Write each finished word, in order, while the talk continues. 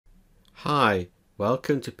Hi,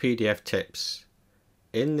 welcome to PDF Tips.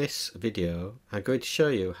 In this video I'm going to show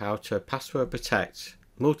you how to password protect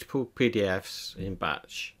multiple PDFs in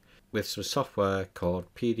batch with some software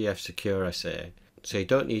called PDF Secure SA. So you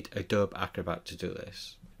don't need Adobe Acrobat to do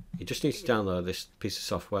this. You just need to download this piece of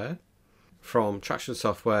software from Traction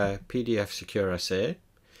Software PDF Secure SA.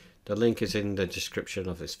 The link is in the description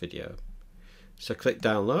of this video. So click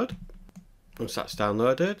download. Once that's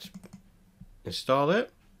downloaded, install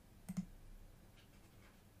it.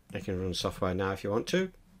 I can run software now if you want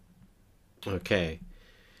to. Okay,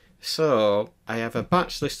 so I have a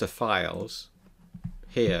batch list of files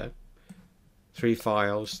here, 3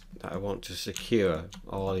 files that I want to secure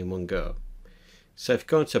all in one go. So if you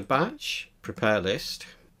go into batch, prepare list,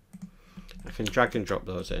 I can drag and drop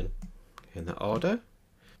those in that order.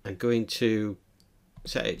 I'm going to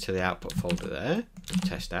set it to the output folder there,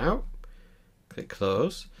 test out, click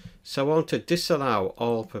close. So I want to disallow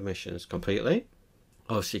all permissions completely.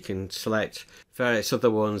 Also, you can select various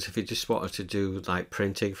other ones if you just wanted to do like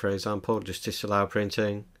printing, for example, just disallow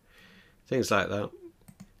printing, things like that.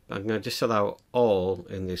 I'm going to disallow all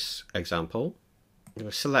in this example. I'm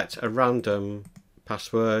going to select a random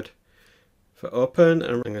password for open,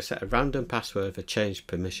 and I'm going to set a random password for change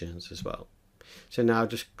permissions as well. So now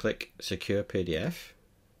just click secure PDF,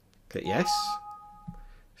 click yes.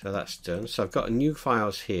 So that's done. So I've got new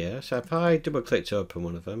files here. So if I double click to open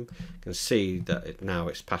one of them, you can see that now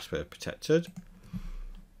it's password protected.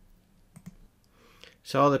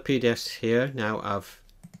 So all the PDFs here now have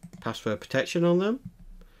password protection on them.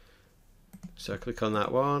 So I click on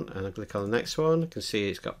that one and I click on the next one. You can see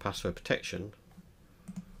it's got password protection.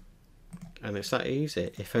 And it's that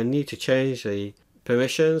easy. If I need to change the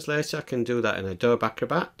permissions later, I can do that in Adobe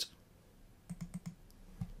Acrobat.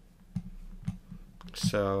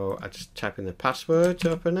 So I just type in the password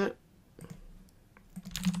to open it,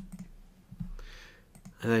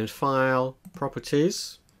 and then file,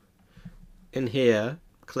 properties. In here,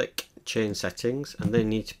 click change settings, and then you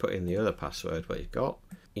need to put in the other password what you've got.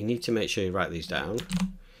 You need to make sure you write these down.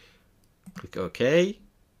 Click OK,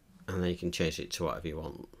 and then you can change it to whatever you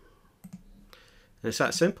want. And it's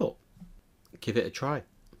that simple. Give it a try.